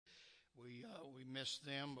We miss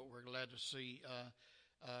them, but we're glad to see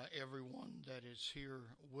everyone that is here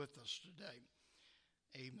with us today.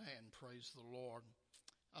 Amen. Praise the Lord.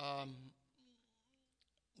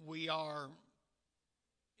 We are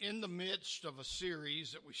in the midst of a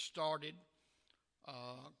series that we started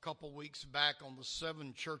a couple weeks back on the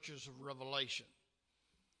 7 churches of Revelation.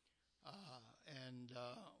 And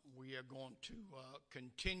we are going to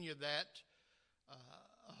continue that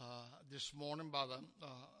this morning by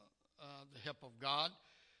the help of God.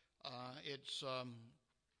 It's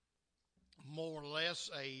more or less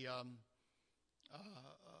a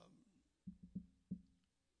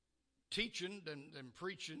teaching than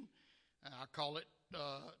preaching. I call it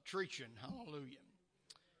treaching. Hallelujah.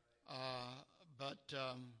 But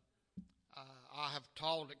I have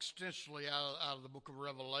taught extensively out of the book of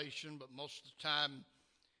Revelation, but most of the time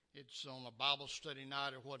it's on a Bible study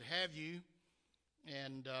night or what have you.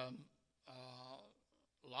 And a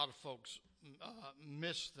lot of folks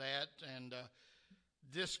miss that. And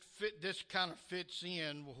this kind of fits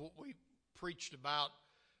in with what we preached about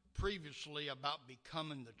previously about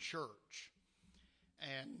becoming the church.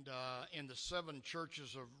 And in the 7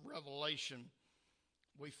 churches of Revelation,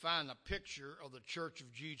 we find a picture of the church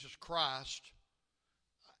of Jesus Christ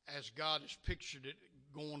as God has pictured it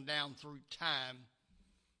going down through time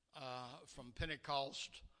from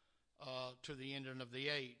Pentecost to the ending of the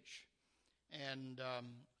age. And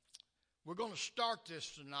we're going to start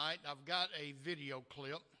this tonight. I've got a video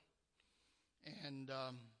clip, and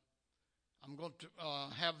I'm going to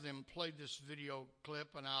have them play this video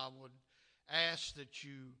clip, and I would ask that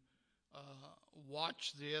you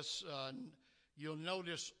watch this. You'll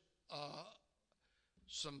notice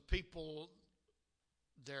some people,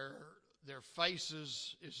 their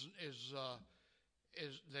faces is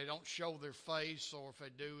they don't show their face, or if they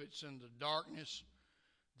do, it's in the darkness.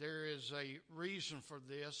 There is a reason for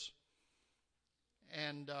this.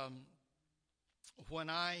 And when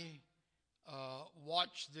I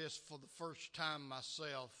watched this for the first time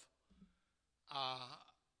myself,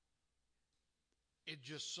 it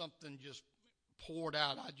just something just poured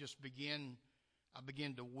out. I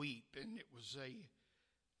began to weep, and it was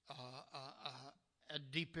a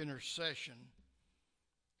deep intercession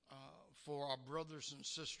for our brothers and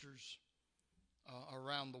sisters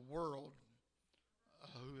around the world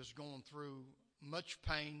who is going through much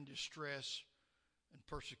pain, distress, and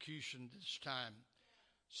persecution this time.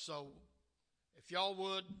 So, if y'all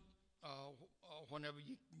would, whenever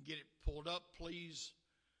you can get it pulled up, please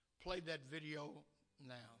play that video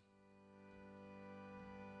now.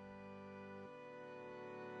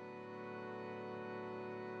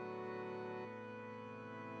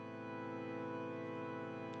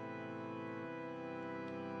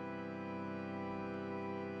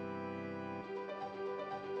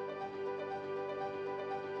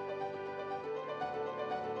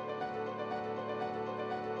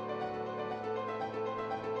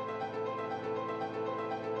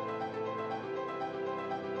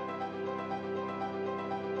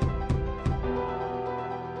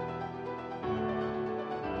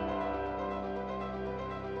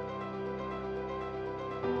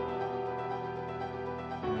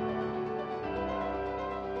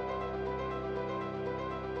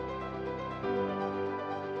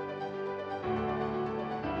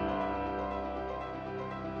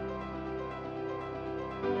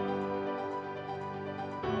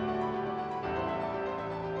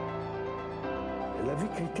 La vie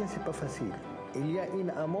chrétienne, c'est pas facile. Il y a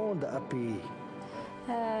une amende à payer.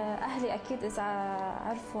 أهلي أكيد إذا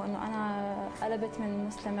عرفوا إنه أنا قلبت من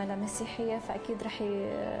مسلمة لمسيحية فأكيد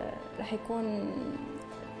رح يكون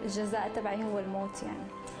الجزاء تبعي هو الموت يعني.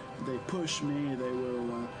 They push me. They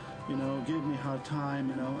will, give me hard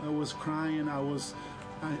time. I was crying. I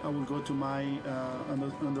would go to my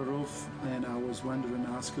on the roof, and I was wondering,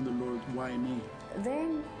 asking the Lord, why me?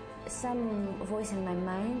 Then some voice in my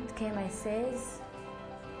mind came and says,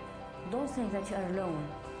 don't think that you are alone.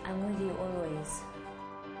 I'm with you always.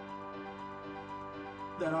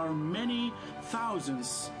 There are many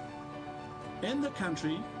thousands in the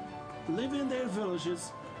country, live in their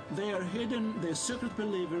villages. They are hidden, they're secret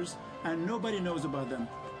believers, and nobody knows about them.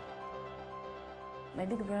 My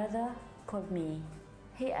big brother called me.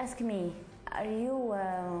 He asked me, are you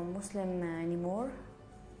Muslim anymore?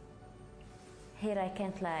 Here I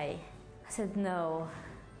can't lie. I said no.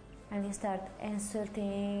 And he started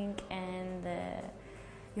insulting, and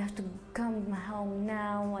you have to come home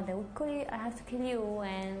now, and I will call you, I have to kill you,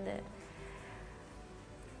 and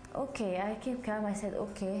okay, I keep calm. I said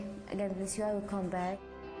okay, God bless you, I will come back.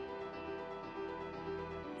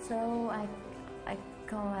 So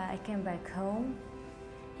I came back home.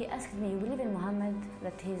 He asked me, "You believe in Muhammad,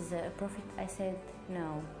 that he's a prophet?" I said,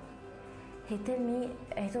 "No." He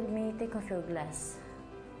told me, "Take off your glass."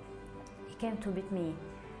 He came to beat me.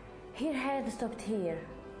 His head stopped here,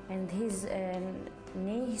 and his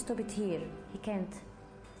knee, he stopped it here. He can't.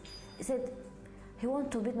 He said he wants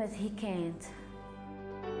to beat me, but he can't.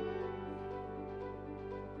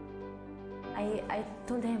 I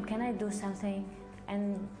told him, "Can I do something?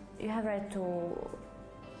 And you have right to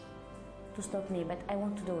stop me, but I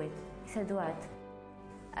want to do it." He said, "What?"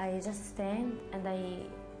 I just stand and I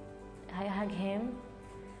hug him.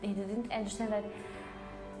 He didn't understand that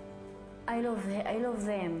I love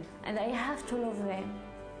them, and I have to love them.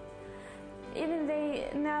 Even they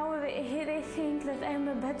think that I'm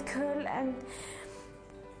a bad girl, and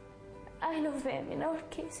I love them in all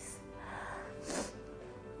cases.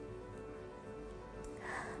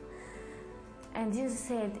 And Jesus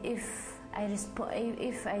said, if I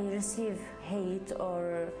receive hate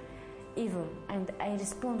or evil, and I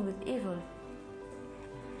respond with evil,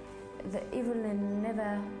 the evil will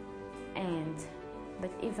never end.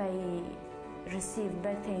 But if I receive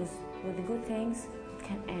bad things with good things, it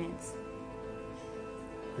can end.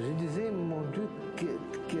 Je disais, mon Dieu, que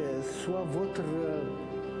soit votre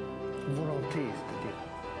volonté, c'est-à-dire.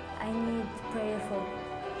 I need prayer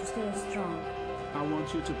to stay strong. I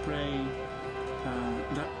want you to pray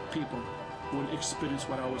that people will experience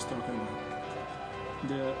what I was talking about.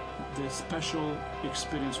 The special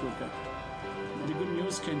experience with God. The good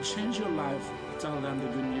news can change your life. Tell them the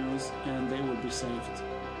good news and they will be saved.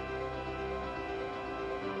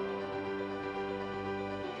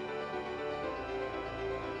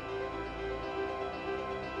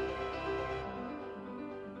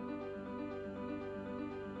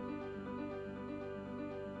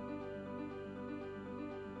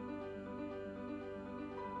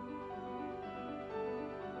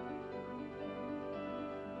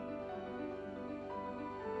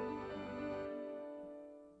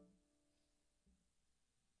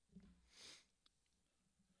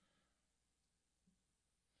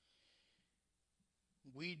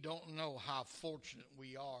 We don't know how fortunate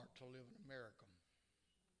we are to live in America.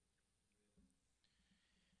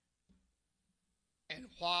 And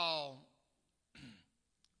while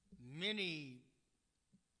many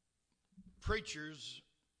preachers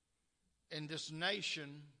in this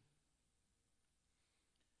nation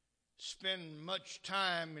spend much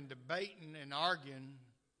time in debating and arguing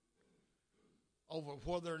over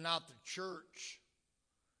whether or not the church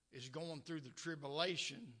is going through the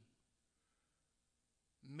tribulation,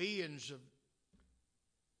 millions of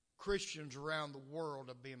Christians around the world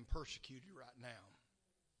are being persecuted right now.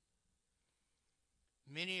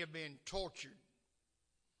 Many are being tortured.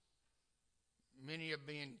 Many are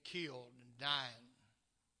being killed and dying.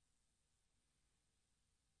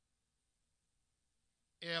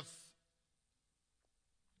 If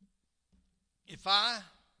I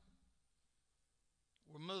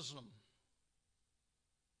were Muslim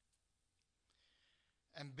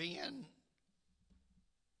and being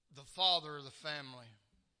the father of the family,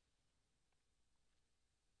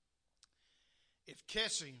 if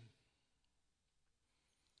Kessie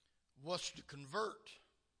was to convert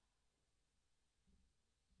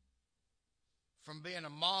from being a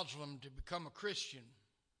Muslim to become a Christian,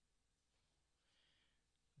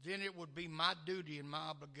 then it would be my duty and my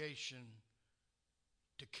obligation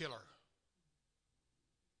to kill her.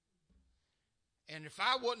 And if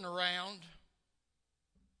I wasn't around,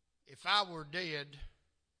 if I were dead,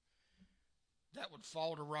 that would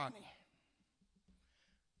fall to Ronnie.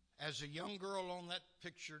 As a young girl on that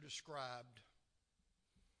picture described,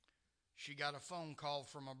 she got a phone call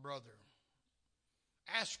from her brother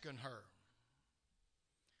asking her.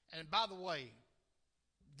 And by the way,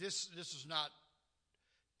 this is not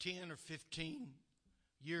 10 or 15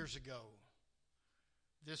 years ago.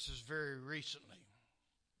 This is very recently.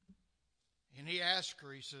 And he asked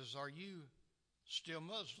her, he says, "Are you still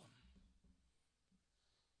Muslim?"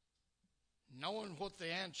 Knowing what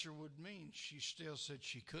the answer would mean, she still said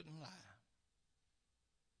she couldn't lie.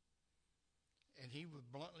 And he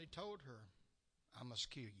would bluntly told her, "I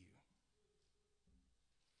must kill you."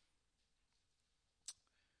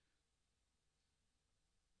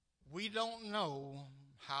 We don't know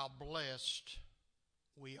how blessed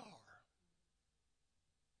we are.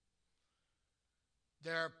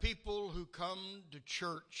 There are people who come to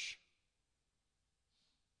church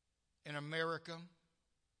in America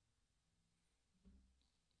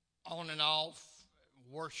on and off,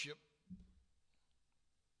 worship,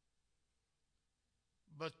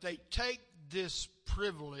 but they take this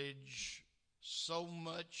privilege so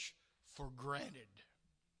much for granted.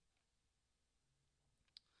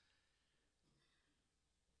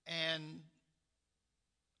 And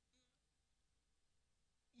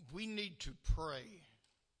we need to pray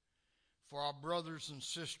for our brothers and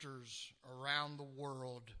sisters around the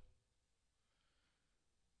world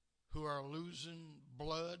who are losing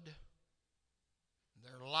blood,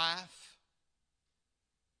 their life,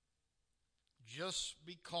 just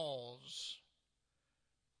because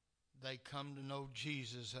they come to know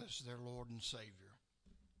Jesus as their Lord and Savior.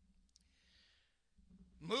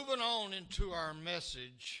 Moving on into our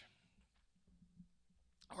message,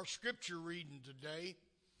 our scripture reading today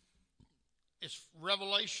is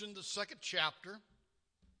Revelation, the 2nd chapter.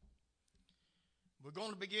 We're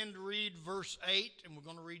going to begin to read verse 8, and we're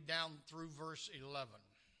going to read down through verse 11.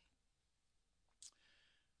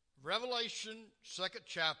 Revelation, 2nd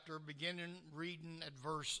chapter, beginning reading at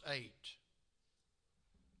verse 8.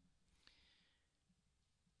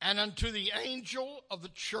 And unto the angel of the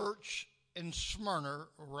church in Smyrna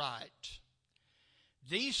write,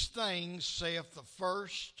 These things saith the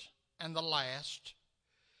first and the last,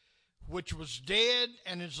 which was dead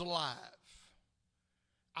and is alive.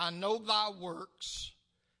 I know thy works,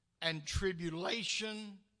 and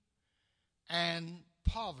tribulation, and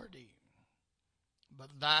poverty,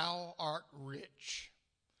 but thou art rich.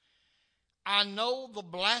 I know the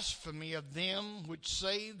blasphemy of them which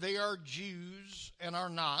say they are Jews and are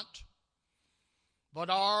not, but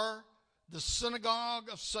are the synagogue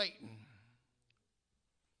of Satan.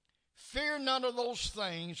 Fear none of those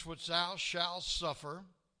things which thou shalt suffer.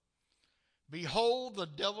 Behold, the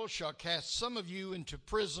devil shall cast some of you into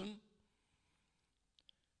prison,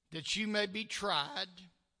 that you may be tried,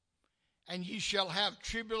 and ye shall have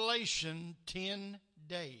tribulation 10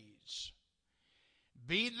 days.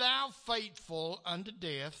 Be thou faithful unto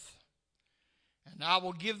death, and I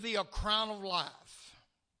will give thee a crown of life.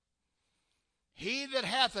 He that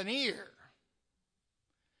hath an ear,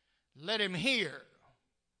 let him hear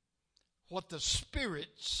what the Spirit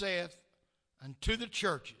saith unto the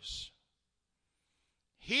churches.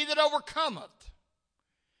 He that overcometh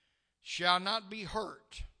shall not be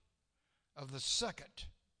hurt of the second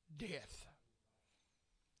death.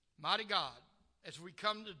 Mighty God, as we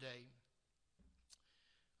come today,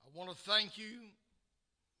 I want to thank you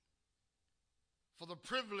for the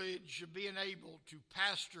privilege of being able to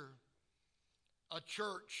pastor a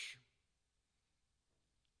church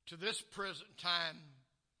to this present time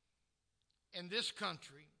in this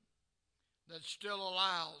country that still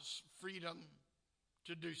allows freedom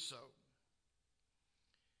to do so.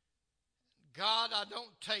 God, I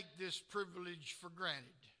don't take this privilege for granted.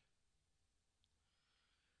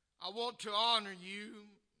 I want to honor you,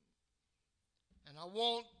 and I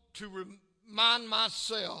want to remind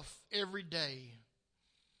myself every day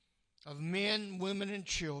of men, women, and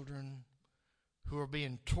children who are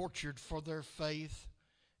being tortured for their faith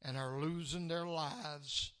and are losing their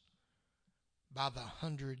lives by the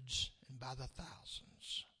hundreds and by the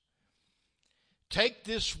thousands. Take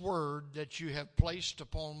this word that you have placed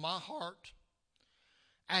upon my heart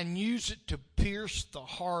and use it to pierce the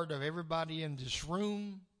heart of everybody in this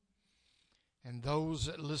room and those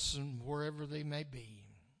that listen wherever they may be.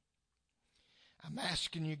 I'm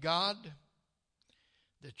asking you, God,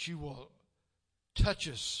 that you will touch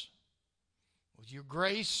us with your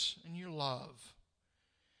grace and your love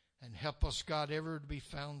and help us, God, ever to be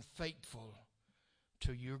found faithful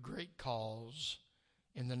to your great cause.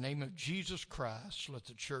 In the name of Jesus Christ, let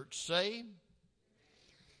the church say,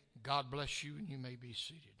 God bless you, and you may be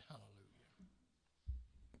seated.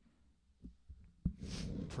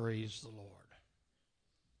 Hallelujah. Praise the Lord.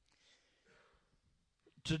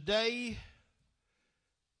 Today,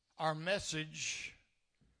 our message,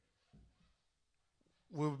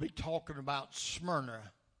 we'll be talking about Smyrna,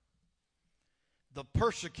 the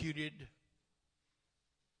persecuted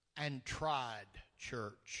and tried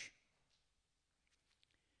church.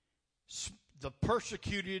 The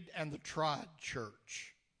persecuted and the tried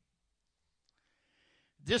church.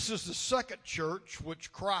 This is the second church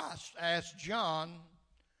which Christ asked John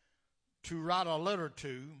to write a letter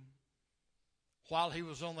to while he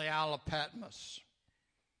was on the Isle of Patmos.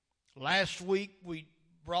 Last week we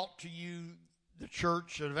brought to you the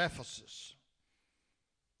church of Ephesus,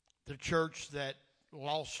 the church that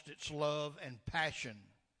lost its love and passion.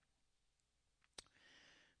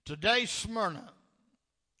 Today, Smyrna,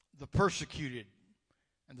 the persecuted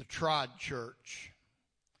and the tried church.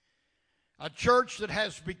 A church that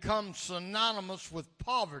has become synonymous with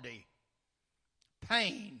poverty,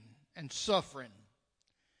 pain, and suffering.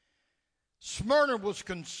 Smyrna was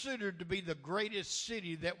considered to be the greatest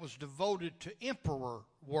city that was devoted to emperor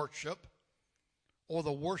worship or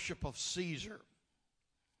the worship of Caesar.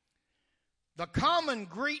 The common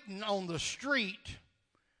greeting on the street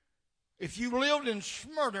if you lived in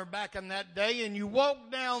Smyrna back in that day and you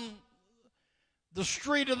walked down the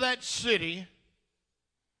street of that city,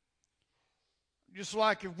 just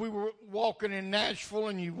like if we were walking in Nashville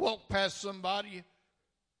and you walk past somebody,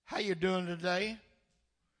 how you doing today?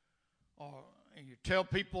 Or you tell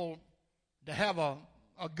people to have a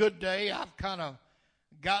good day. I've kind of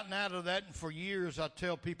gotten out of that, and for years I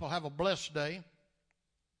tell people have a blessed day.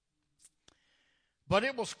 But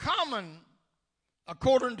it was common,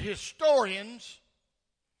 according to historians,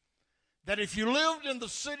 that if you lived in the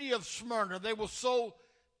city of Smyrna, they were so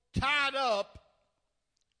tied up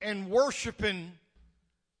in worshiping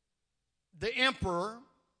the emperor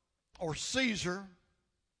or Caesar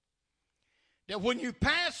that when you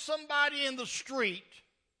passed somebody in the street,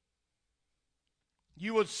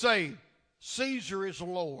 you would say, Caesar is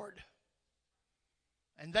Lord.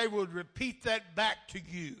 And they would repeat that back to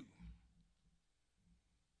you.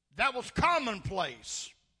 That was commonplace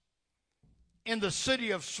in the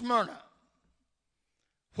city of Smyrna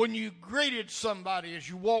when you greeted somebody as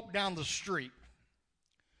you walked down the street.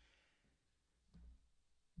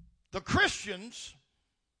 The Christians,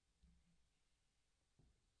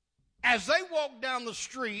 as they walk down the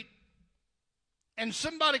street and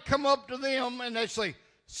somebody come up to them and they say,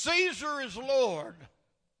 Caesar is Lord,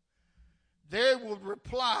 they would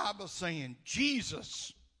reply by saying,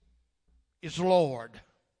 Jesus is Lord.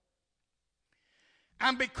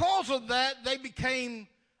 And because of that, they became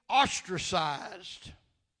ostracized,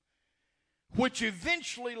 which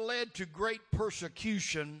eventually led to great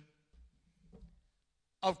persecution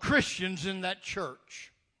of Christians in that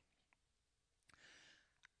church.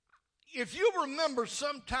 If you remember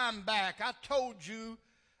some time back, I told you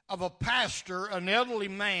of a pastor, an elderly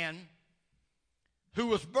man, who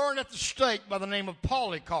was burned at the stake by the name of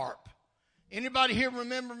Polycarp. Anybody here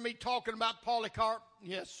remember me talking about Polycarp?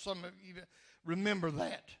 Yes, some of you remember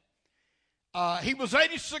that. He was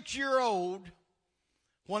 86 years old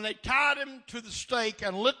when they tied him to the stake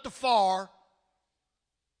and lit the fire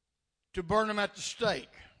to burn him at the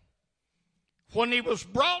stake. When he was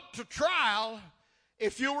brought to trial,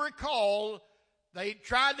 if you'll recall, they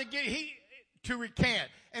tried to get him to recant.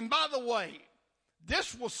 And by the way,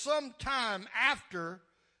 this was some time after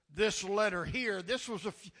this letter here. This was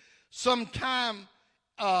some time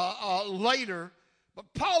later.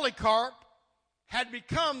 But Polycarp had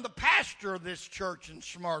become the pastor of this church in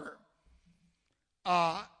Smyrna.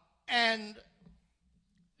 And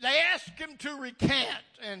they asked him to recant,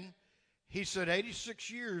 and he said, 86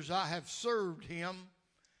 years I have served him,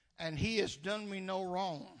 and he has done me no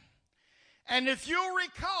wrong. And if you'll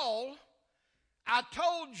recall, I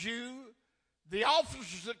told you the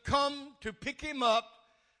officers that come to pick him up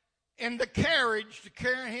in the carriage to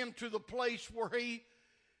carry him to the place where he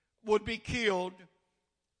would be killed,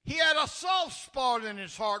 he had a soft spot in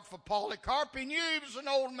his heart for Polycarp. He knew he was an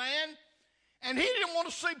old man, and he didn't want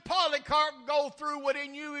to see Polycarp go through what he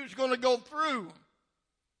knew he was going to go through.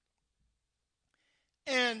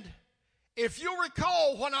 And if you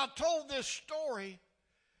recall, when I told this story,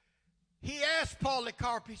 he asked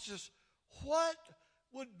Polycarp, he says, what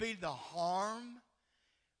would be the harm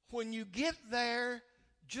when you get there,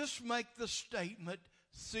 just make the statement,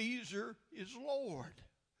 Caesar is Lord?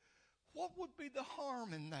 What would be the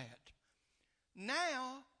harm in that?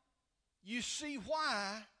 Now, you see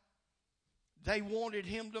why they wanted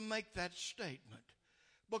him to make that statement.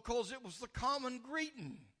 Because it was the common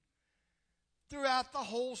greeting throughout the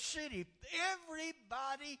whole city.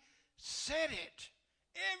 Everybody said it.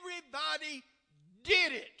 Everybody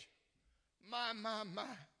did it. My.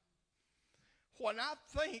 When I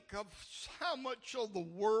think of how much of the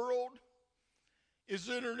world is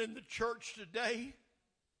entered in the church today,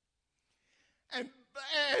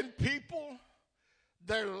 and people,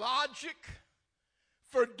 their logic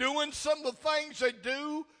for doing some of the things they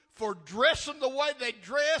do, for dressing the way they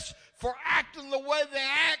dress, for acting the way they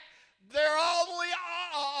act, their only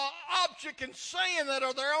object in saying that,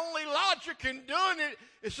 or their only logic in doing it,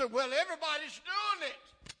 is that, well, everybody's doing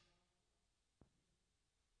it.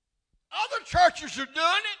 Other churches are doing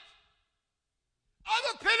it.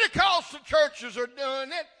 Other Pentecostal churches are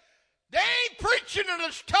doing it. They ain't preaching it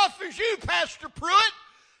as tough as you, Pastor Pruitt.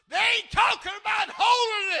 They ain't talking about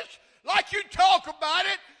holiness like you talk about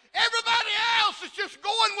it. Everybody else is just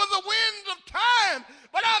going with the wind of time.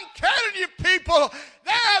 But I'm telling you, people,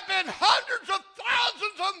 there have been hundreds of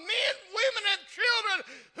thousands of men, women, and children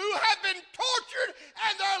who have been tortured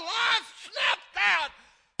and their lives snapped out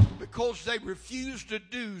because they refused to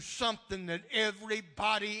do something that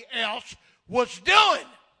everybody else was doing.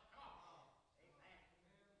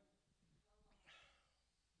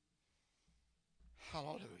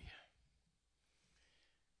 Hallelujah.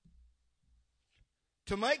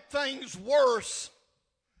 to make things worse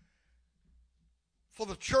for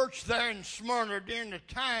the church there in Smyrna during the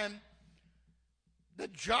time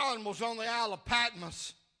that John was on the Isle of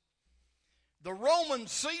Patmos, the Roman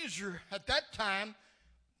Caesar at that time,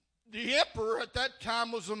 the emperor at that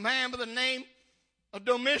time, was a man by the name of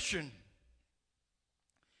Domitian.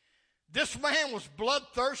 This man was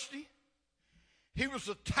bloodthirsty. He was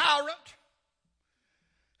a tyrant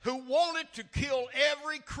who wanted to kill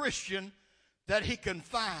every Christian that he can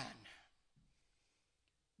find.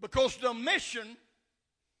 Because Domitian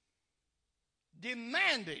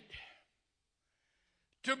demanded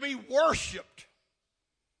to be worshiped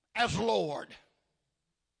as Lord.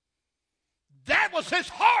 That was his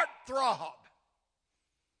heartthrob.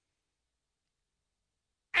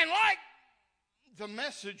 And like the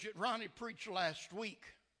message that Ronnie preached last week,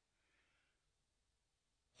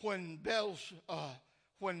 when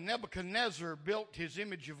Nebuchadnezzar built his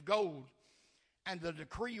image of gold, and the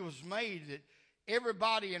decree was made that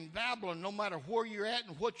everybody in Babylon, no matter where you're at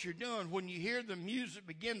and what you're doing, when you hear the music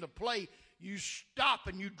begin to play, you stop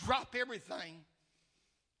and you drop everything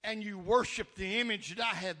and you worship the image that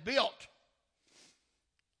I have built.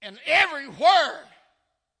 And everywhere,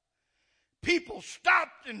 people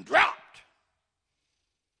stopped and dropped.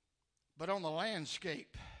 But on the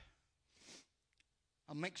landscape,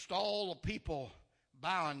 amidst all the people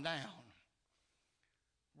bowing down,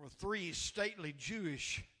 were three stately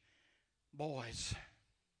Jewish boys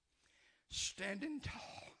standing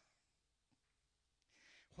tall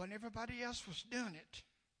when everybody else was doing it,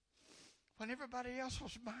 when everybody else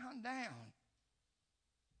was bowing down.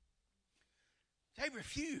 They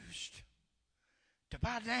refused to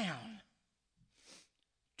bow down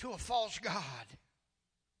to a false god.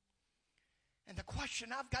 And the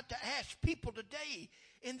question I've got to ask people today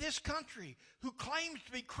in this country who claims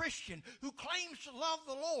to be Christian, who claims to love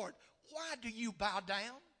the Lord, why do you bow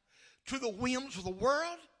down to the whims of the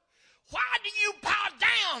world? Why do you bow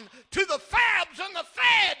down to the fabs and the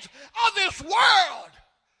fads of this world?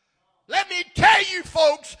 Let me tell you,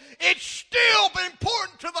 folks, it's still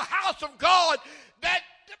important to the house of God that,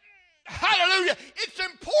 hallelujah, it's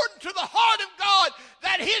important to the heart of God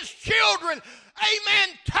that his children, amen,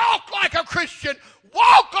 talk like a Christian,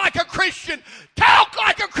 walk like a Christian, talk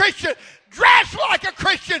like a Christian, dress like a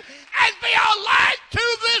Christian, and be a light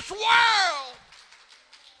to this world.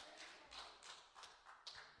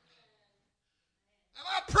 Am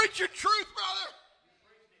I preaching truth, brother?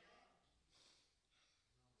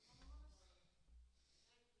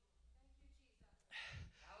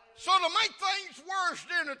 So to make things worse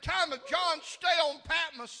during the time of John's stay on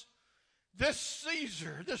Patmos, this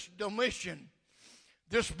Caesar, this Domitian,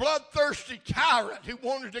 this bloodthirsty tyrant who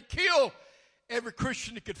wanted to kill every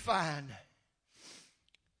Christian he could find,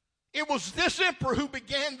 it was this emperor who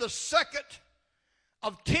began the second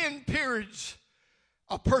of 10 periods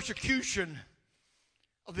of persecution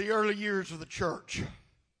of the early years of the church.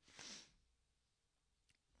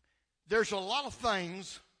 There's a lot of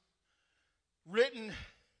things written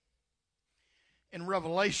in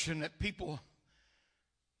Revelation that people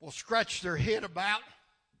will scratch their head about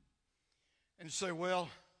and say, well,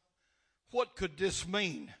 what could this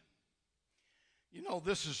mean? You know,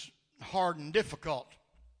 this is hard and difficult.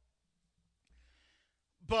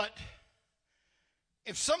 But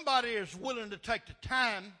if somebody is willing to take the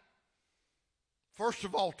time, first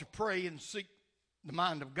of all, to pray and seek the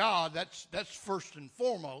mind of God, that's first and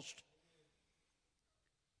foremost.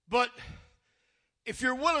 But if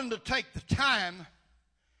you're willing to take the time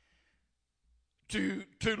to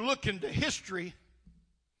look into history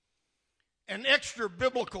and extra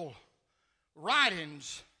biblical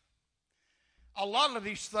writings, a lot of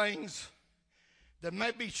these things that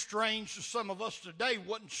may be strange to some of us today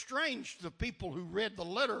wasn't strange to the people who read the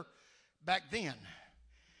letter back then.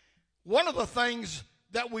 One of the things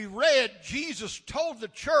that we read, Jesus told the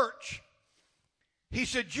church, he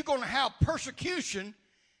said, you're going to have persecution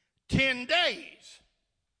 10 days.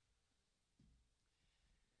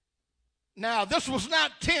 Now, this was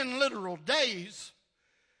not 10 literal days.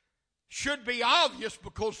 Should be obvious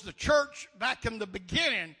because the church back in the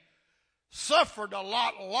beginning suffered a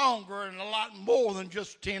lot longer and a lot more than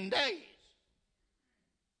just 10 days.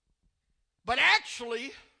 But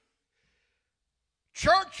actually,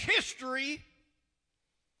 church history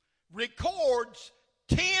records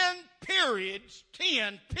 10 periods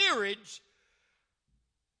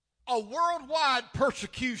of worldwide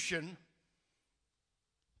persecution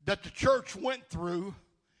that the church went through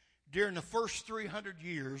during the first 300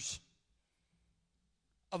 years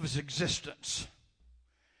of its existence.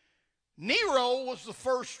 Nero was the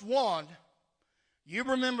first one. You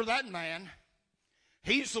remember that man.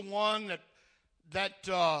 He's the one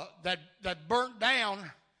that burnt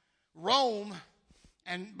down Rome,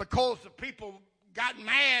 and because the people got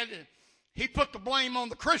mad, he put the blame on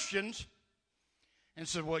the Christians and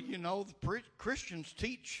said, well, you know, the Christians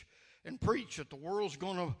teach and preach that the world's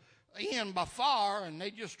going to end by fire, and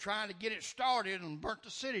they just trying to get it started and burnt the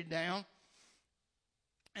city down.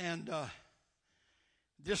 And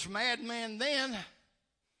this madman then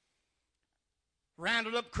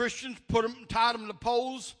rounded up Christians, tied them to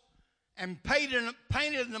poles, and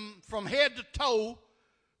painted them from head to toe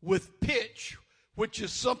with pitch, which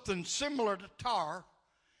is something similar to tar.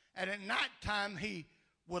 And at nighttime, he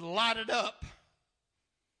would light it up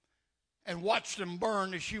and watch them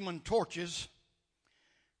burn as human torches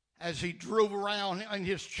as he drove around in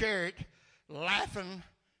his chariot, laughing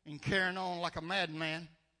and carrying on like a madman.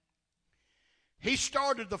 He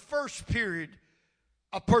started the first period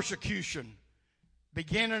of persecution,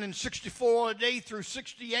 beginning in 64 AD through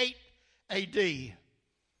 68 AD.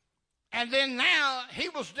 And then now he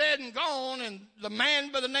was dead and gone, and the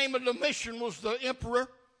man by the name of Domitian was the emperor.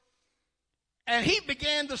 And he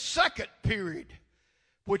began the second period,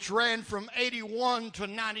 which ran from 81 to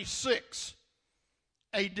 96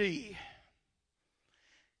 AD.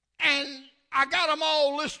 And I got them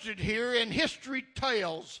all listed here, and history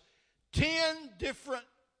tells 10 different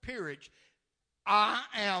periods. I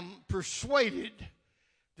am persuaded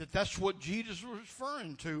that that's what Jesus was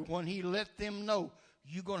referring to when he let them know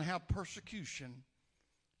you're going to have persecution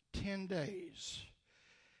 10 days.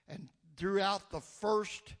 And throughout the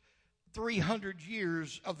first 300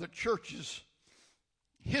 years of the church's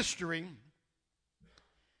history,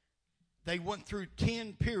 they went through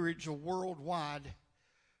 10 periods of worldwide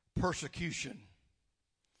persecution.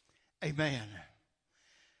 Amen.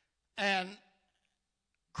 And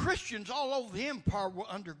Christians all over the empire were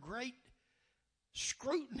under great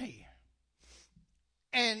scrutiny.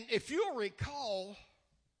 And if you'll recall,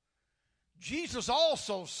 Jesus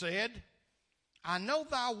also said, I know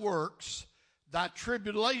thy works, thy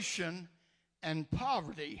tribulation and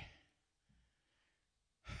poverty.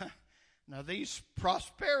 Now, these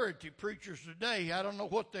prosperity preachers today, I don't know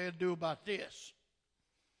what they'll do about this.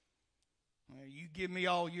 You give me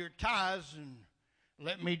all your tithes and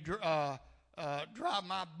let me drive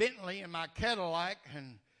my Bentley and my Cadillac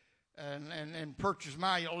and purchase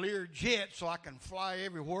my Learjet so I can fly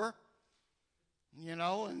everywhere. You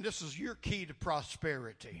know, and this is your key to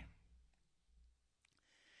prosperity.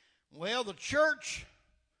 Well, the church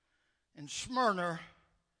in Smyrna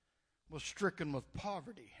was stricken with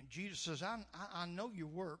poverty. And Jesus says, I know your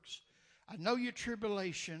works. I know your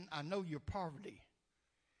tribulation. I know your poverty.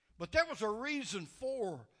 But there was a reason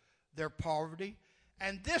for their poverty.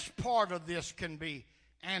 And this part of this can be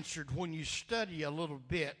answered when you study a little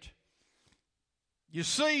bit. You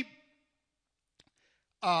see,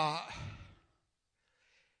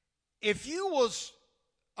 if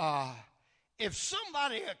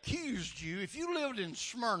somebody accused you, if you lived in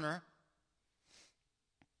Smyrna,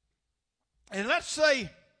 and let's say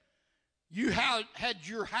you had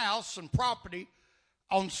your house and property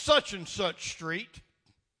on such and such street,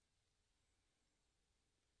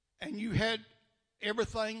 and you had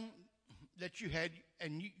everything that you had,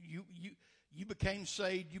 and you became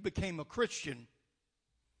saved, you became a Christian.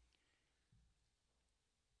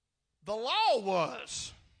 The law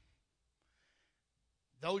was,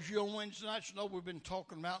 those you on Wednesday nights know we've been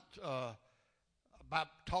talking about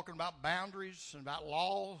boundaries and about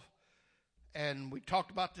law. And we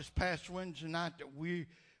talked about this past Wednesday night that we're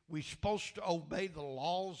supposed to obey the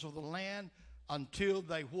laws of the land until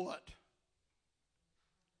they what?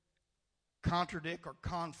 Contradict or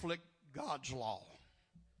conflict God's law.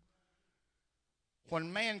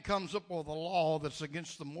 When man comes up with a law that's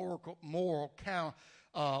against the moral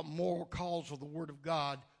cause of the Word of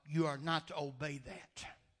God, you are not to obey that.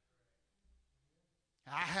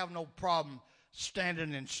 I have no problem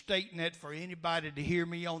standing and stating it for anybody to hear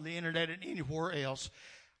me on the internet and anywhere else.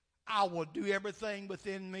 I will do everything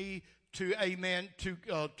within me to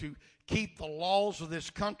keep the laws of this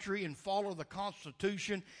country and follow the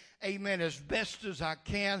Constitution, amen, as best as I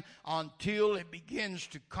can until it begins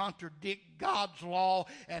to contradict God's law,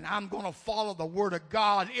 and I'm going to follow the Word of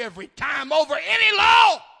God every time over any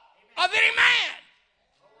law of any man.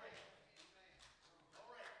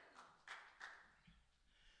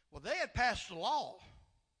 Well, they had passed a law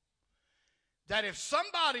that if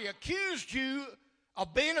somebody accused you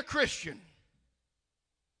of being a Christian,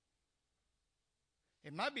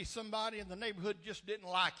 it might be somebody in the neighborhood just didn't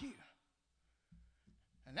like you.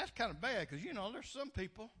 And that's kind of bad because, you know, there's some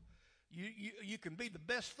people you can be the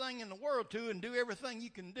best thing in the world to and do everything you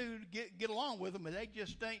can do to get along with them, but they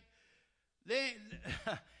just ain't.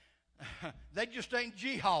 They just ain't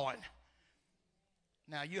jihawing.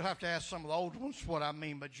 Now, you'll have to ask some of the old ones what I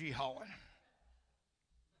mean by jihawing.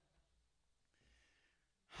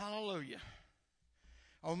 Hallelujah.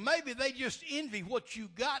 Or maybe they just envy what you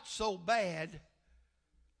got so bad,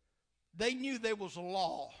 they knew there was a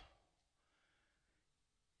law.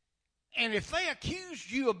 And if they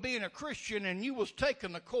accused you of being a Christian and you was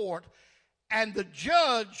taken to court and the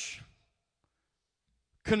judge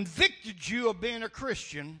convicted you of being a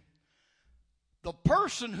Christian, the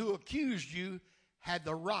person who accused you had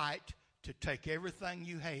the right to take everything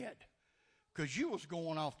you had, because you was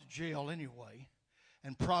going off to jail anyway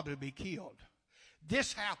and probably be killed.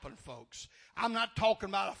 This happened, folks. I'm not talking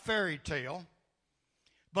about a fairy tale,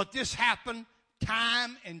 but this happened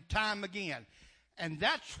time and time again. And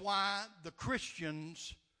that's why the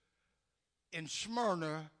Christians in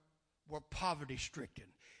Smyrna were poverty-stricken.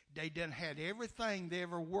 They done had everything they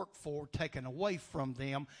ever worked for taken away from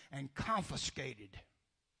them and confiscated.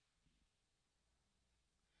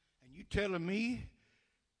 And you telling me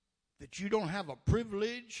that you don't have a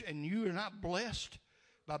privilege and you are not blessed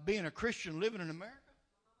by being a Christian living in America?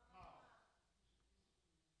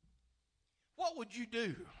 What would you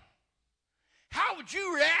do? How would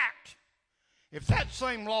you react if that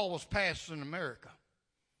same law was passed in America?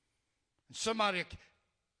 And somebody,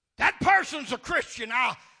 that person's a Christian.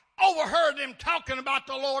 I overheard them talking about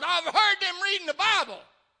the Lord. I've heard them reading the Bible.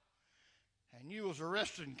 And you was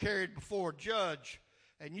arrested and carried before a judge,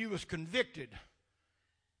 and you was convicted.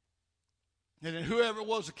 And then whoever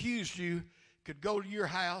was accused you could go to your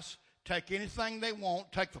house, take anything they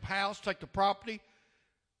want, take the house, take the property,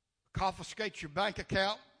 confiscate your bank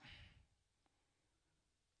account.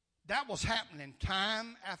 That was happening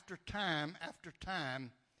time after time after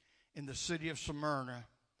time in the city of Smyrna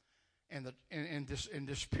in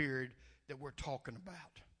this period that we're talking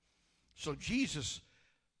about. So Jesus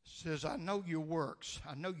says, I know your works,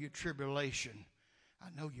 I know your tribulation, I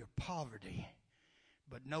know your poverty.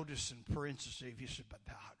 But notice in parentheses, he said, but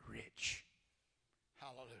thou art rich.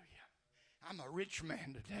 Hallelujah. I'm a rich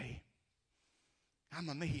man today. I'm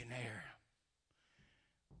a millionaire.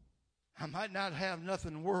 I might not have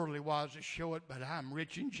nothing worldly-wise to show it, but I'm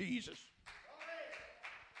rich in Jesus.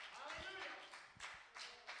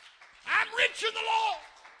 I'm rich in the Lord.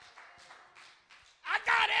 I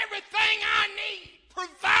got everything I need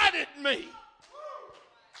provided me.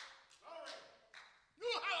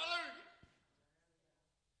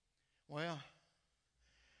 Well,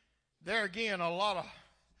 there again, a lot of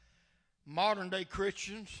modern-day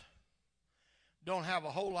Christians don't have a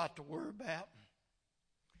whole lot to worry about.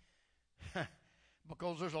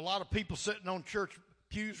 Because there's a lot of people sitting on church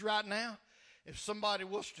pews right now. If somebody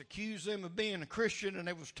was to accuse them of being a Christian and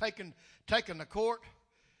they was taken to court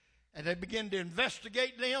and they began to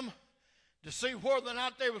investigate them to see whether or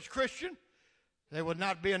not they was Christian, there would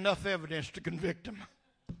not be enough evidence to convict them.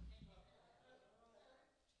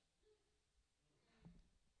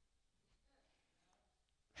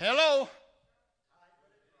 Hello?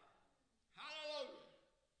 Hallelujah.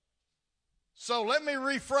 So let me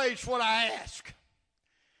rephrase what I ask.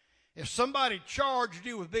 If somebody charged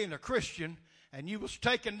you with being a Christian and you was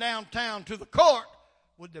taken downtown to the court,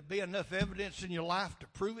 would there be enough evidence in your life to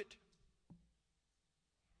prove it?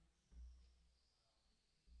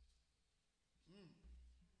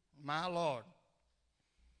 My Lord.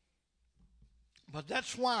 But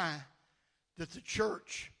that's why that the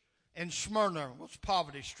church in Smyrna was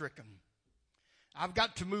poverty-stricken. I've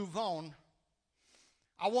got to move on.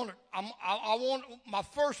 My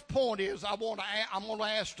first point is I'm going to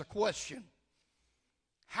ask the question: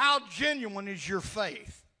 how genuine is your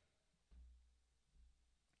faith?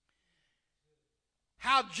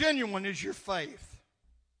 How genuine is your faith?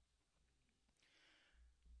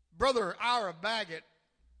 Brother Ira Baggett,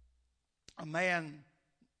 a man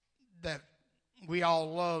that we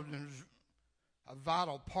all loved and was a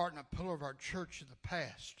vital part and a pillar of our church in the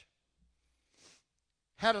past,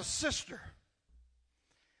 had a sister.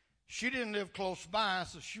 She didn't live close by,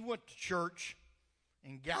 so she went to church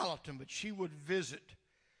in Gallatin, but she would visit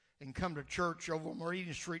and come to church over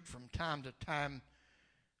Meridian Street from time to time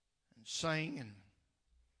and sing.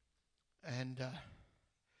 And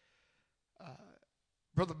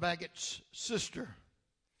Brother Baggett's sister,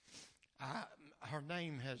 her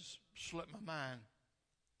name has slipped my mind.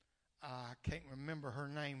 I can't remember her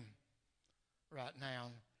name right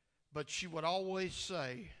now, but she would always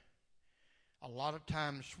say, a lot of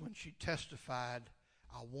times when she testified,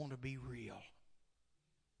 I want to be real.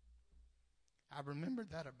 I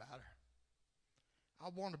remembered that about her. I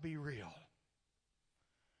want to be real.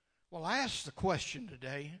 Well, I ask the question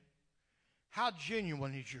today, how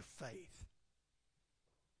genuine is your faith?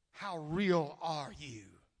 How real are you?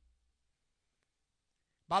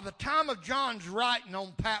 By the time of John's writing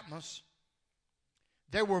on Patmos,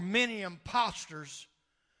 there were many impostors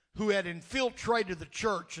who had infiltrated the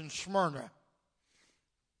church in Smyrna.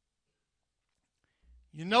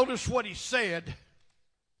 You notice what he said.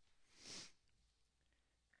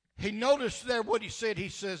 He noticed there what he said. He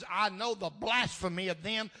says, I know the blasphemy of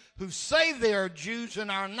them who say they are Jews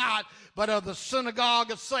and are not, but of the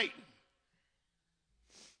synagogue of Satan.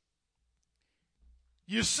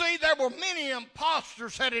 You see, there were many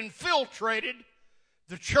impostors had infiltrated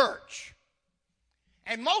the church.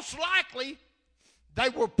 And most likely, they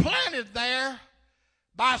were planted there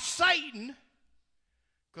by Satan,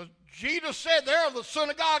 because Jesus said they're the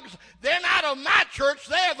synagogues. They're not of my church.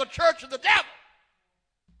 They're the church of the devil.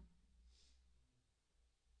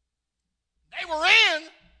 They were in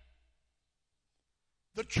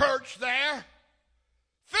the church there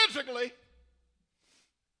physically,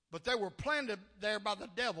 but they were planted there by the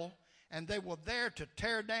devil, and they were there to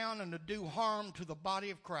tear down and to do harm to the body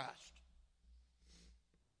of Christ.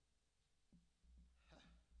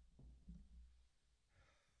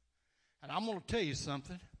 And I'm going to tell you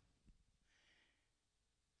something.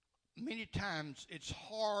 Many times it's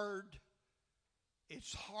hard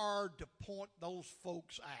to point those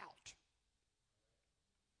folks out.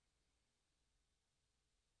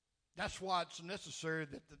 That's why it's necessary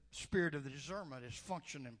that the spirit of the discernment is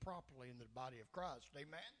functioning properly in the body of Christ.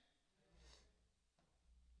 Amen?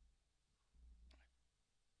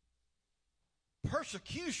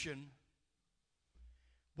 Persecution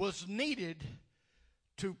was needed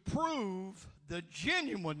to prove the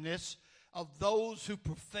genuineness of those who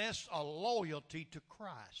professed a loyalty to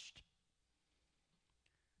Christ.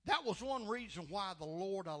 That was one reason why the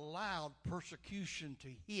Lord allowed persecution to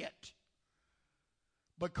hit.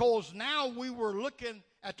 Because now we were looking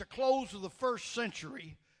at the close of the first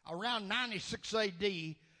century, around 96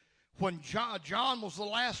 A.D., when John was the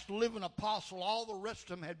last living apostle. All the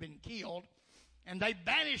rest of them had been killed, and they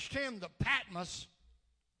banished him to Patmos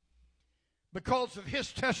because of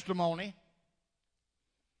his testimony.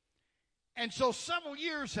 And so several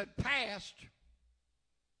years had passed,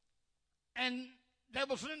 and there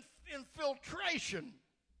was an infiltration.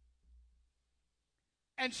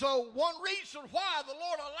 And so one reason why the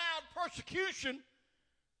Lord allowed persecution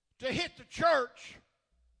to hit the church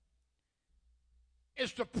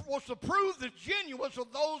was to prove the genuineness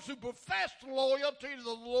of those who professed loyalty to the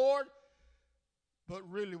Lord, but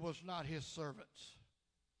really was not his servants.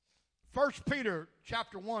 1 Peter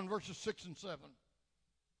chapter 1, verses 6 and 7.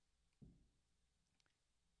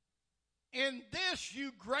 In this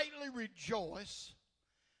you greatly rejoice,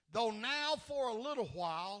 though now for a little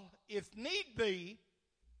while, if need be,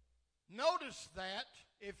 notice that,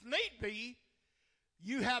 if need be,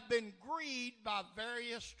 you have been grieved by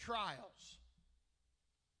various trials.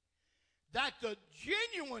 That the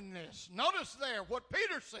genuineness, notice there what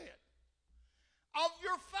Peter said, of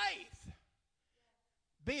your faith,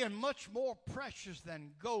 being much more precious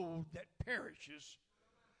than gold that perishes,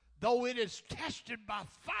 though it is tested by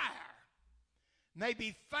fire, may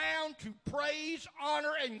be found to praise,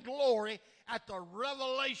 honor, and glory at the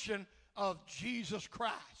revelation of Jesus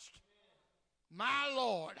Christ. My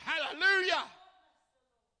Lord. Hallelujah.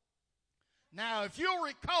 Now, if you'll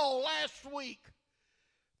recall last week,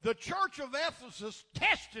 the church of Ephesus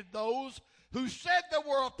tested those who said they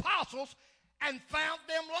were apostles and found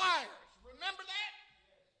them liars. Remember that?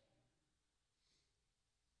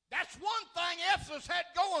 That's one thing Ephesus had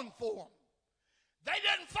going for them. They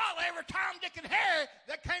didn't follow every Tom, Dick, and Harry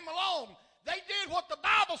that came along. They did what the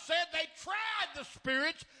Bible said. They tried the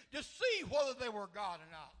spirits to see whether they were God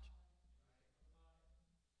or not.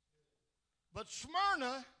 But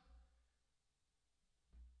Smyrna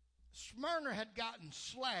had gotten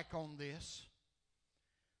slack on this,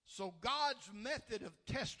 so God's method of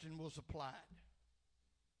testing was applied.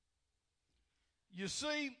 You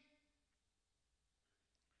see,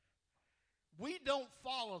 we don't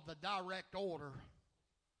follow the direct order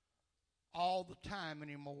all the time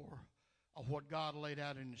anymore of what God laid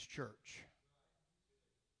out in His church.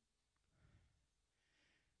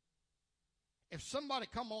 If somebody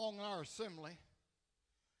come along in our assembly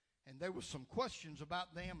and there was some questions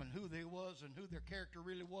about them and who they was and who their character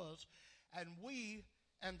really was, and we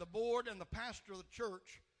and the board and the pastor of the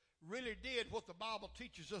church really did what the Bible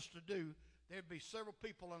teaches us to do, there'd be several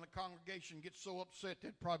people in the congregation get so upset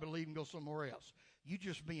they'd probably leave and go somewhere else. You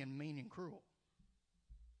just being mean and cruel.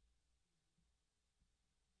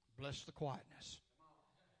 Bless the quietness.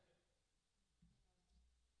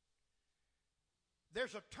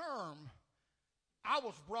 There's a term I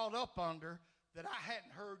was brought up under that I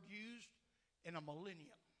hadn't heard used in a millennium.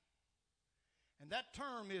 And that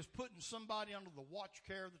term is putting somebody under the watch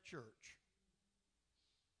care of the church.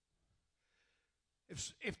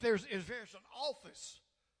 If there's an office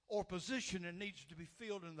or position that needs to be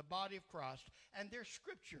filled in the body of Christ, and there's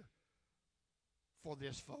scripture for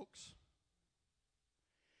this, folks.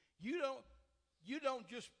 You don't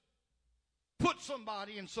just put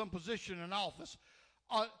somebody in some position in office.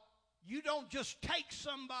 You don't just take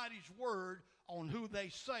somebody's word on who they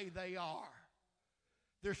say they are.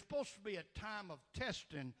 There's supposed to be a time of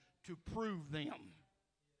testing to prove them.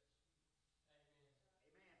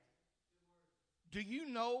 Do you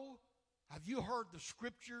know, have you heard the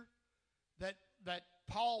scripture that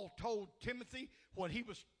Paul told Timothy when he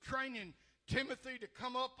was training Timothy to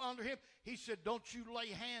come up under him? He said, don't you lay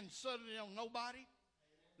hands suddenly on nobody.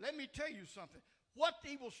 Let me tell you something. What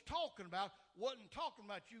he was talking about wasn't talking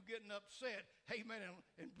about you getting upset, amen,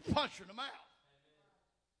 and punching them out.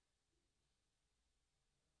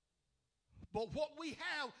 But what we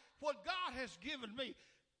have, what God has given me,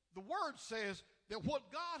 the word says that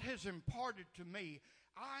what God has imparted to me,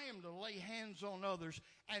 I am to lay hands on others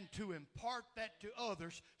and to impart that to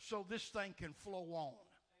others so this thing can flow on.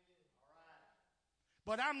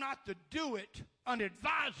 But I'm not to do it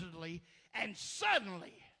unadvisedly and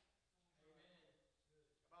suddenly.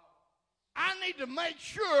 I need to make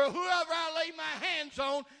sure whoever I lay my hands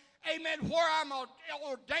on, amen, where I'm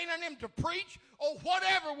ordaining him to preach or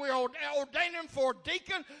whatever we're ordaining him for a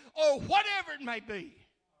deacon or whatever it may be.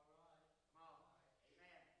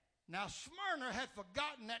 Now, Smyrna had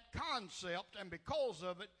forgotten that concept, and because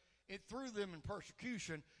of it, it threw them in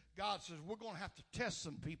persecution. God says, we're going to have to test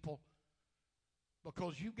some people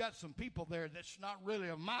because you've got some people there that's not really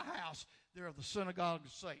of my house. They're of the synagogue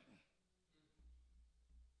of Satan.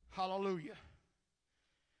 Hallelujah.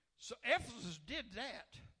 So Ephesus did that,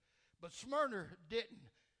 but Smyrna didn't.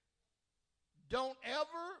 Don't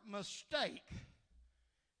ever mistake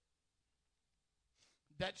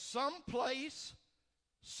that some place,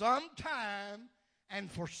 sometime,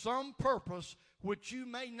 and for some purpose which you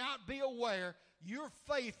may not be aware, your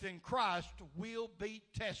faith in Christ will be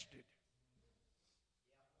tested.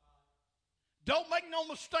 Don't make no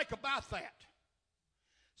mistake about that.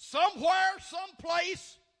 Somewhere,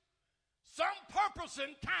 someplace, some purpose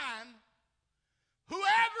in time,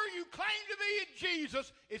 whoever you claim to be in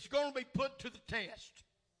Jesus is going to be put to the test.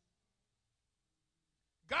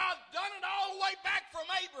 God done it all the way back from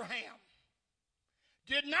Abraham.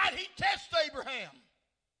 Did not he test Abraham?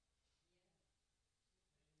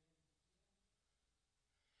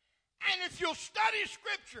 And if you'll study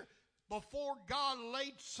Scripture, before God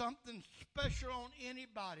laid something special on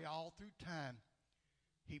anybody all through time,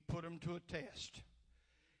 he put them to a test.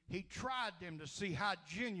 He tried them to see how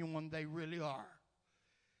genuine they really are.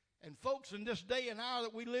 And folks, in this day and hour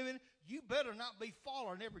that we live in, you better not be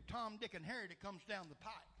following every Tom, Dick, and Harry that comes down the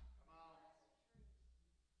pike.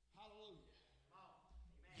 Hallelujah.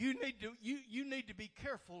 You need to be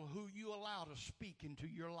careful who you allow to speak into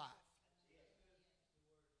your life.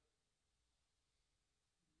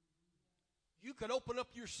 You could open up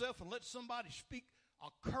yourself and let somebody speak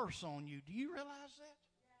a curse on you. Do you realize that?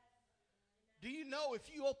 Do you know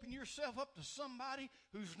if you open yourself up to somebody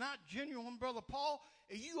who's not genuine, Brother Paul,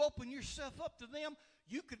 if you open yourself up to them,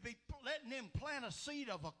 you could be letting them plant a seed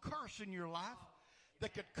of a curse in your life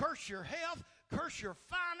that could curse your health, curse your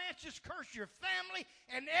finances, curse your family,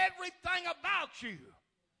 and everything about you.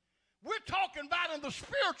 We're talking about in the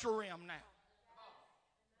spiritual realm now.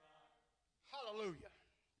 Hallelujah.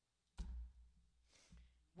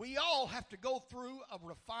 We all have to go through a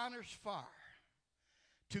refiner's fire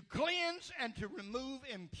to cleanse and to remove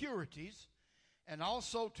impurities and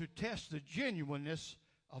also to test the genuineness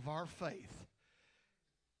of our faith.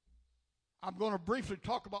 I'm going to briefly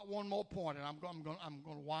talk about one more point, and I'm going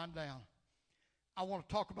to wind down. I want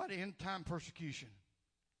to talk about end-time persecution.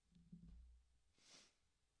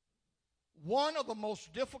 One of the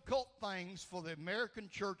most difficult things for the American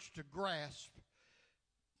church to grasp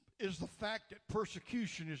is the fact that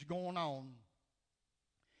persecution is going on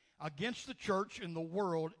against the church in the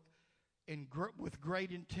world with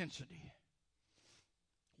great intensity.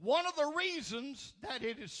 One of the reasons that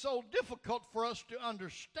it is so difficult for us to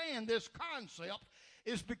understand this concept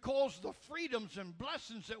is because the freedoms and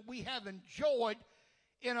blessings that we have enjoyed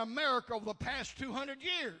in America over the past 200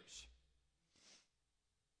 years.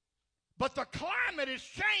 But the climate is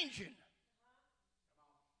changing.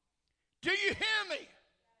 Do you hear me?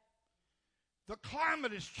 The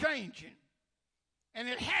climate is changing, and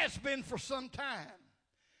it has been for some time.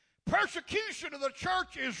 Persecution of the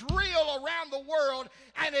church is real around the world,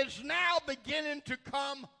 and it's now beginning to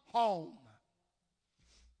come home.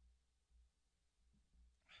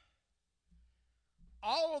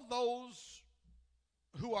 all of those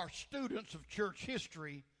who are students of church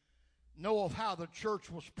history know of how the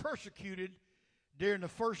church was persecuted during the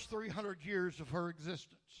first 300 years of her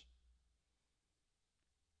existence.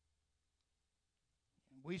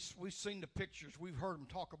 We've seen the pictures. We've heard them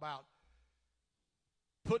talk about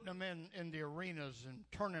putting them in the arenas and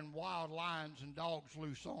turning wild lions and dogs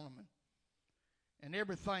loose on them and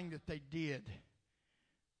everything that they did.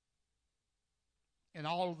 And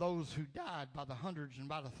all of those who died by the hundreds and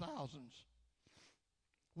by the thousands.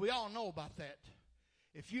 We all know about that.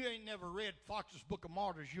 If you ain't never read Fox's Book of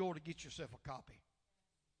Martyrs, you ought to get yourself a copy.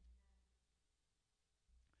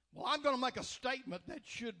 Well, I'm going to make a statement that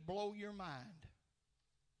should blow your mind.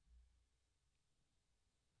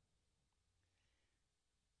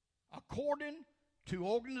 According to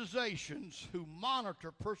organizations who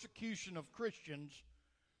monitor persecution of Christians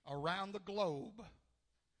around the globe,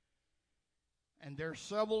 and there are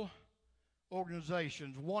several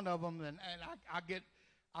organizations. One of them, and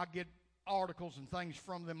I get articles and things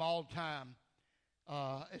from them all the time.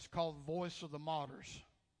 It's called Voice of the Martyrs,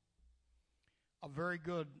 a very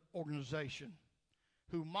good organization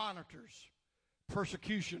who monitors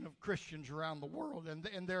persecution of Christians around the world,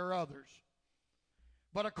 and there are others.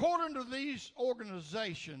 But according to these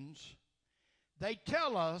organizations, they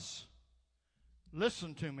tell us,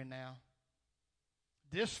 listen to me now,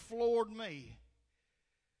 this floored me.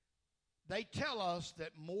 They tell us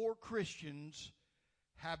that more Christians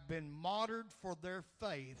have been martyred for their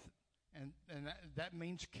faith, and that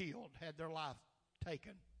means killed, had their life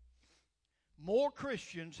taken. More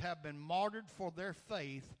Christians have been martyred for their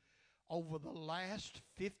faith over the last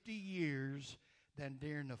 50 years than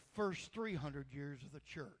during the first 300 years of the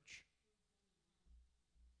church.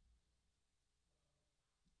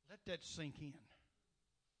 Let that sink in.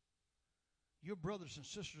 Your brothers and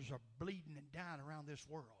sisters are bleeding and dying around this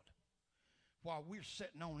world while we're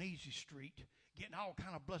sitting on Easy Street getting all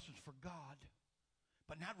kind of blessings for God,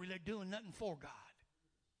 but not really doing nothing for God.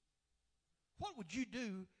 What would you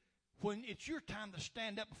do when it's your time to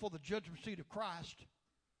stand up before the judgment seat of Christ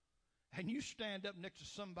and you stand up next to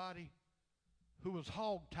somebody who was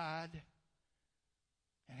hog-tied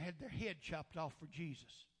and had their head chopped off for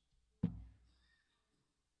Jesus?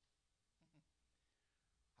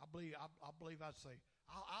 I believe I'd say,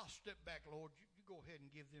 I'll step back, Lord. You go ahead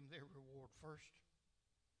and give them their reward first.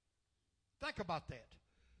 Think about that.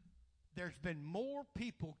 There's been more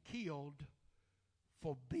people killed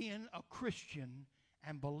for being a Christian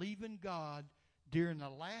and believing God during the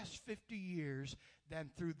last 50 years than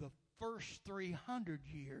through the first 300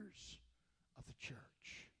 years of the church.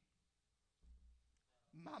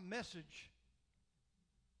 My message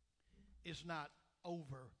is not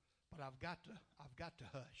over, but I've got to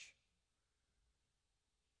hush.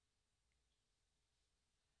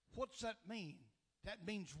 What's that mean? That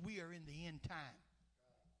means we are in the end time.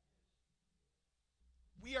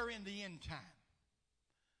 We are in the end time.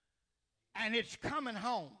 And it's coming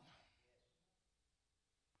home.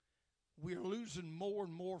 We're losing more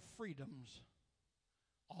and more freedoms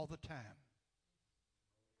all the time.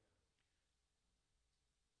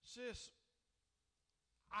 Sis,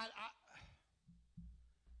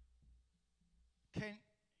 can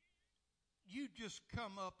you just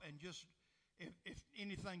come up and just, if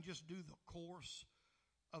anything, just do the chorus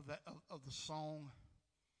of that of the song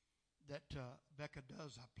that Becca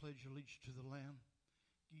does, I Pledge Allegiance to the Lamb,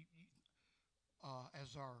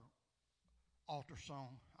 as our altar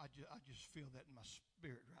song. I just feel that in my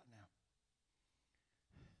spirit right now.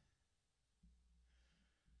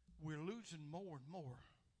 We're losing more and more.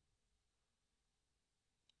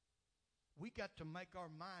 We got to make our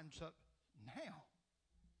minds up now.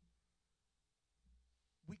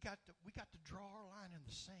 We got to draw our line in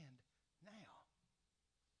the sand now.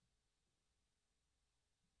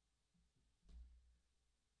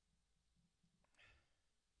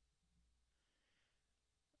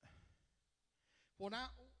 When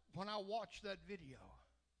I watched that video,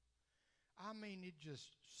 I mean,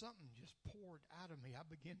 something just poured out of me. I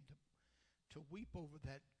began to weep over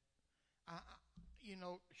that.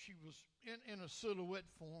 She was in a silhouette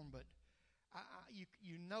form, but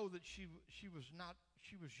you know that she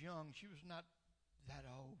was young. She was not that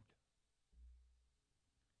old.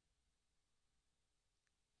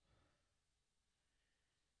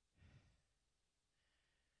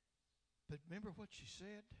 But remember what she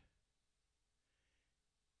said?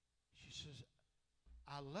 She says,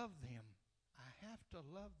 I love them. I have to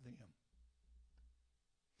love them.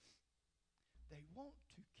 They want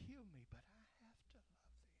to kill me, but I have to love them.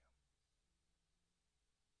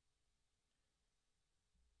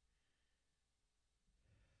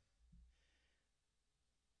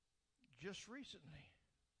 just recently,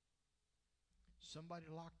 somebody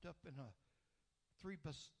locked up in a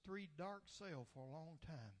three dark cell for a long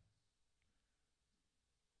time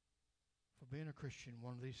for being a Christian in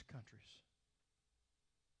one of these countries.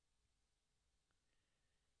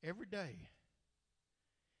 Every day,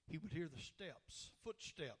 he would hear the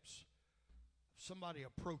footsteps of somebody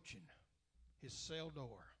approaching his cell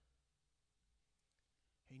door.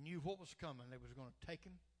 He knew what was coming. They was going to take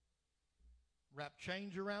him, wrap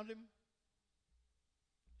chains around him,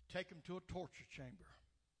 take him to a torture chamber,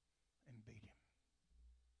 and beat him.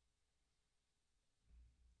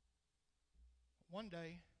 One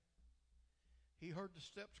day, he heard the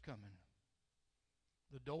steps coming.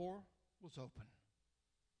 The door was open.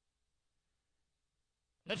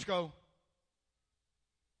 Let's go.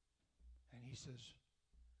 And he says,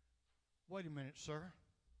 wait a minute, sir.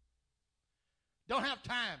 Don't have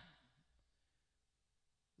time.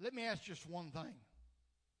 Let me ask just one thing.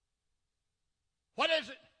 What is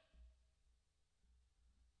it?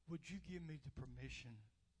 Would you give me the permission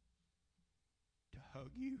to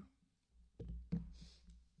hug you?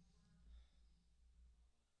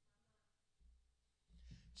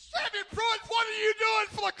 Samuel Pruitt, what are you doing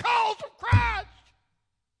for the cause of Christ?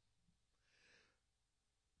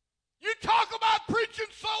 You talk about preaching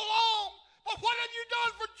so long, but what have you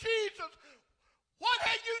done for Jesus? What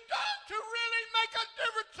have you done to really make a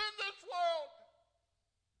difference in this world?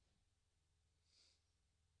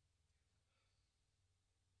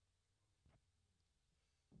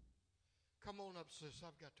 Come on up, sis.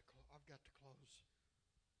 I've got to close.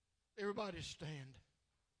 Everybody stand.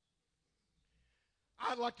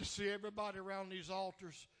 I'd like to see everybody around these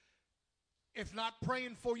altars, if not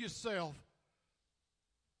praying for yourself,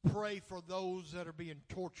 pray for those that are being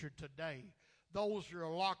tortured today, those who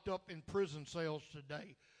are locked up in prison cells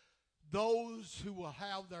today, those who will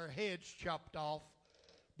have their heads chopped off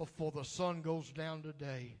before the sun goes down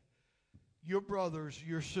today. Your brothers,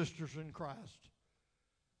 your sisters in Christ,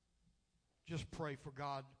 just pray for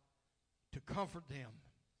God to comfort them,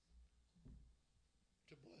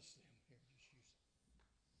 to bless them. Here, just use it.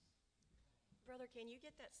 Brother, can you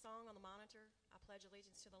get that song on the monitor? I pledge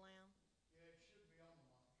allegiance to the Lamb.